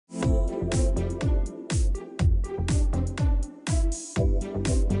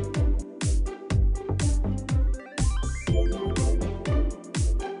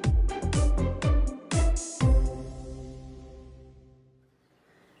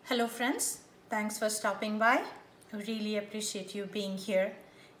Hello friends, thanks for stopping by. I really appreciate you being here.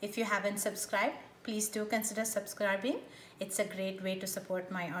 If you haven't subscribed, please do consider subscribing. It's a great way to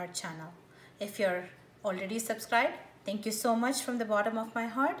support my art channel. If you're already subscribed, thank you so much from the bottom of my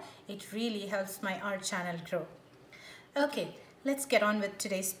heart. It really helps my art channel grow. Okay, let's get on with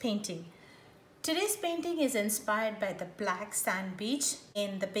today's painting. Today's painting is inspired by the black sand beach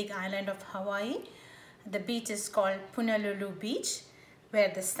in the big island of Hawaii. The beach is called Punalulu Beach, where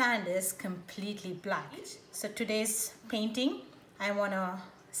the sand is completely black. So today's painting, I want to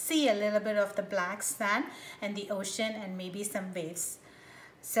see a little bit of the black sand and the ocean and maybe some waves.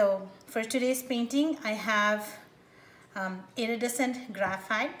 So for today's painting, I have Iridescent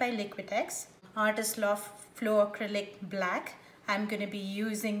Graphite by Liquitex, Artist Loft Acrylic Black. I'm going to be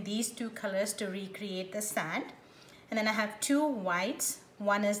using these two colors to recreate the sand. And then I have two whites.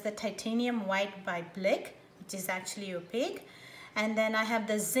 One is the titanium white by Blick, which is actually opaque. And then I have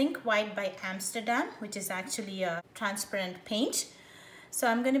the zinc white by Amsterdam, which is actually a transparent paint. So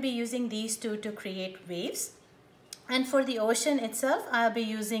I'm going to be using these two to create waves. And for the ocean itself, I'll be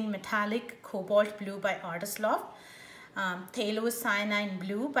using metallic cobalt blue by Artist Loft, Pthalocyanine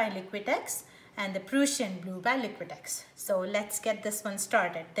blue by Liquitex, and the Prussian blue by Liquitex. So let's get this one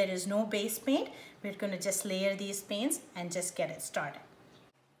started. There is no base paint. We're going to just layer these paints and just get it started.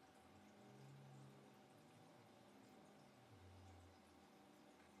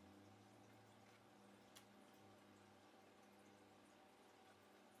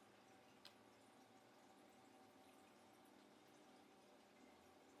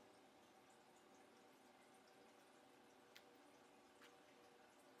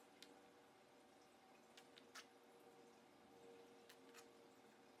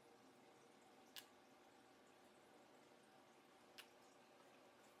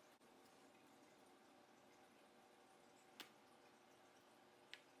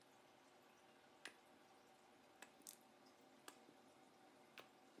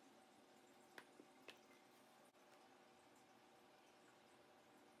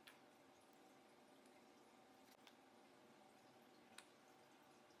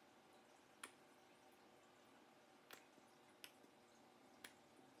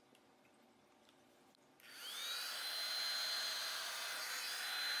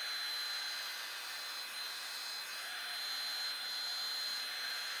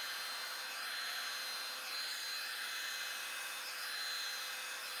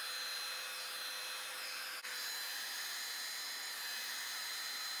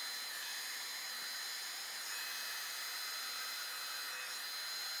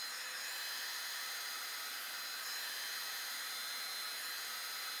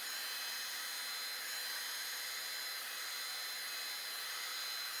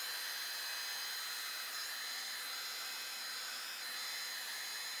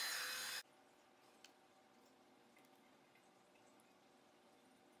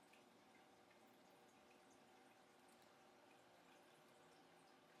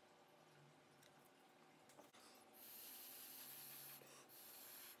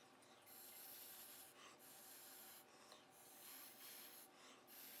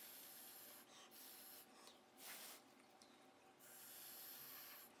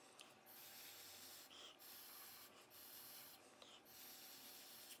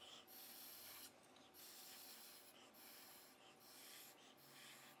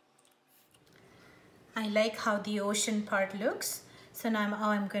 I like how the ocean part looks. So now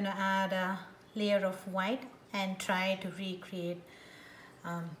I'm going to add a layer of white and try to recreate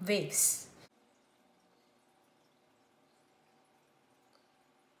waves.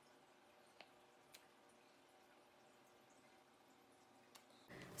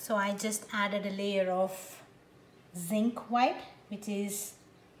 So I just added a layer of zinc white, which is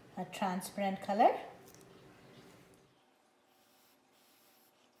a transparent color.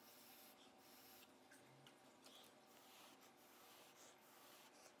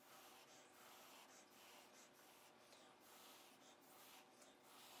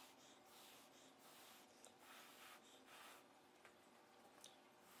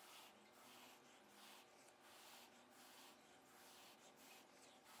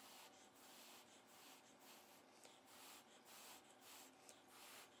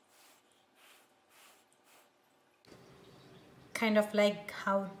 Kind of like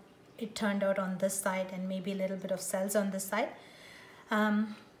how it turned out on this side and maybe a little bit of cells on this side.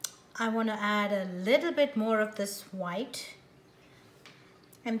 I want to add a little bit more of this white.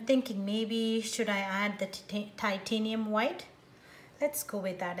 I'm thinking maybe should I add the titanium white? Let's go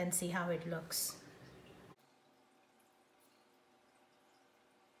with that and see how it looks.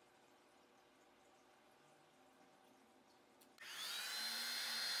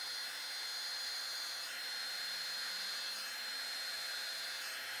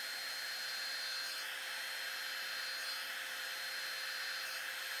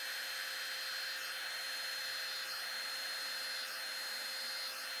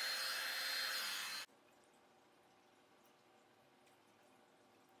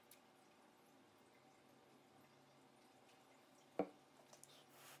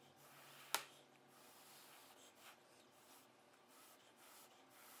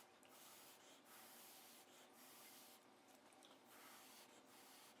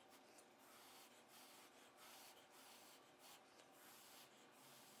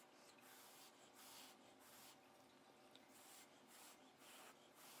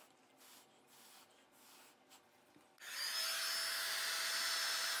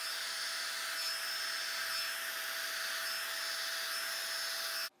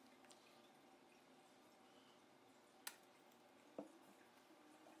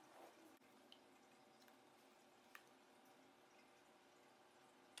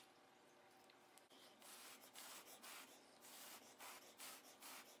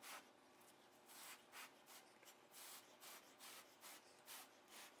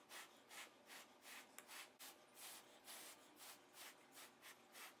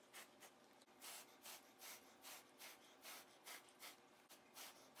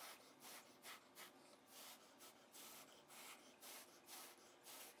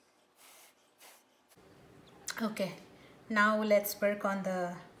 Okay, now let's work on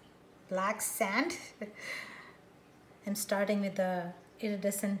the black sand. I'm starting with the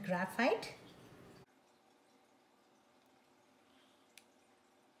iridescent graphite.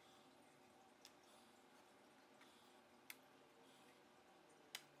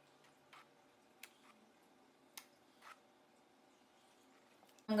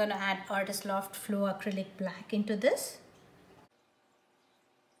 I'm going to add Artist Loft Flow Acrylic Black into this.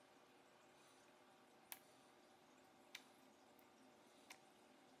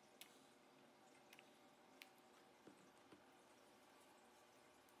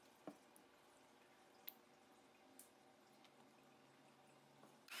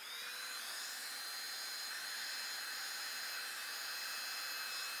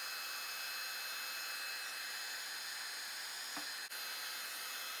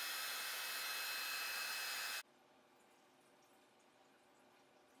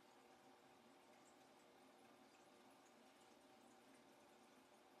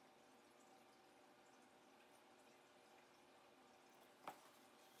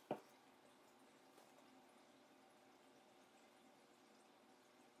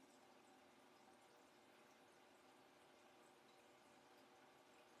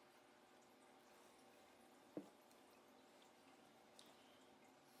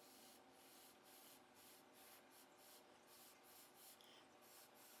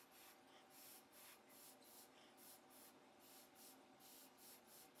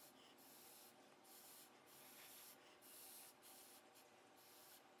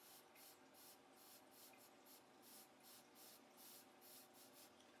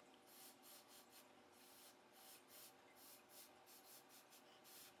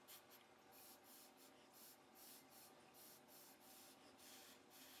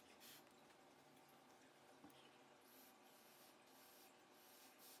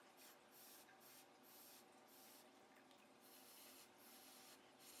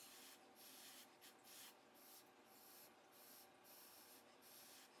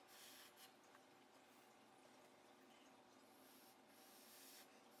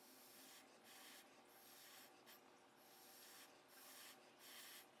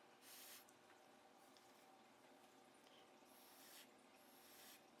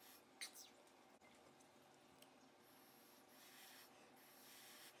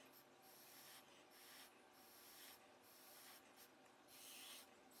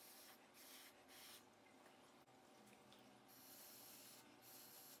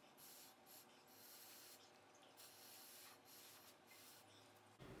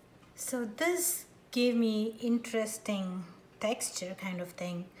 So this gave me interesting texture kind of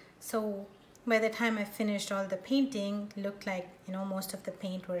thing. So by the time I finished all the painting, looked like, you know, most of the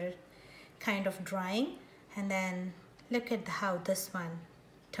paint were kind of drying. And then look at how this one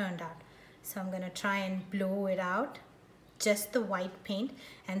turned out. So I'm gonna try and blow it out, just the white paint,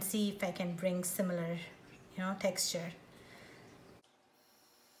 and see if I can bring similar, you know, texture.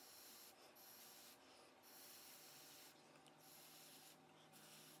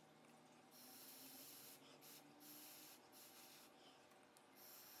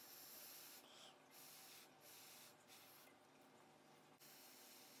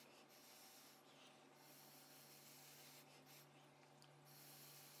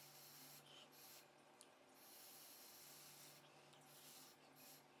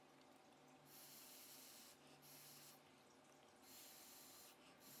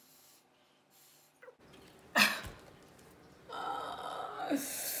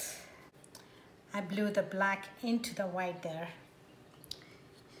 I blew the black into the white there.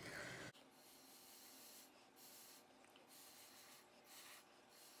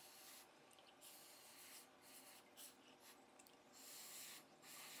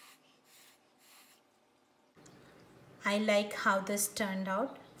 I like how this turned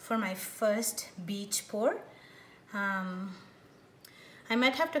out for my first beach pour. I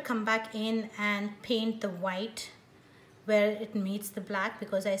might have to come back in and paint the white where it meets the black,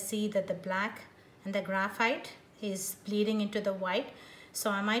 because I see that the black and the graphite is bleeding into the white. So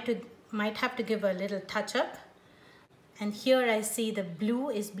I might have to give a little touch up. And here I see the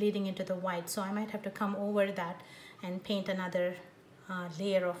blue is bleeding into the white. So I might have to come over that and paint another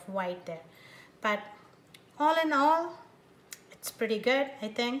layer of white there. But all in all, it's pretty good, I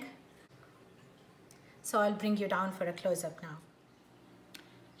think. So I'll bring you down for a close-up now.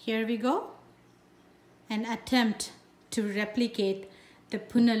 Here we go. An attempt to replicate the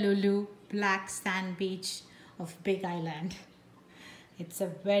Punalulu black sand beach of Big Island. It's a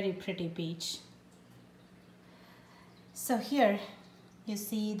very pretty beach. So here you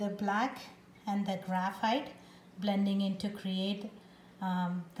see the black and the graphite blending in to create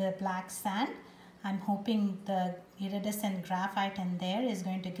the black sand. I'm hoping the iridescent graphite in there is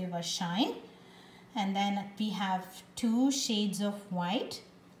going to give a shine. And then we have 2 shades of white,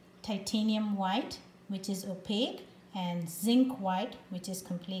 titanium white, which is opaque, and zinc white, which is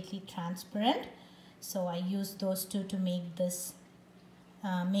completely transparent. So I use those 2 to make this,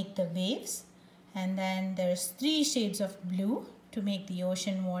 make the waves. And then there's 3 shades of blue to make the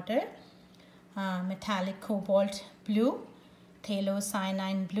ocean water, metallic cobalt blue,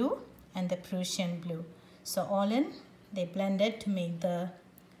 Pthalocyanine blue, and the Prussian blue. So all in, they blended to make the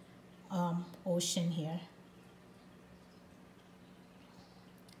ocean here.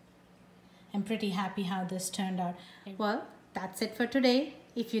 I'm pretty happy how this turned out. Well, that's it for today.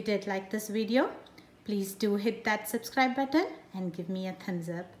 If you did like this video, please do hit that subscribe button and give me a thumbs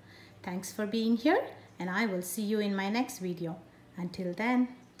up. Thanks for being here, and I will see you in my next video. Until then,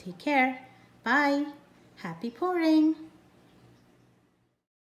 take care. Bye. Happy pouring.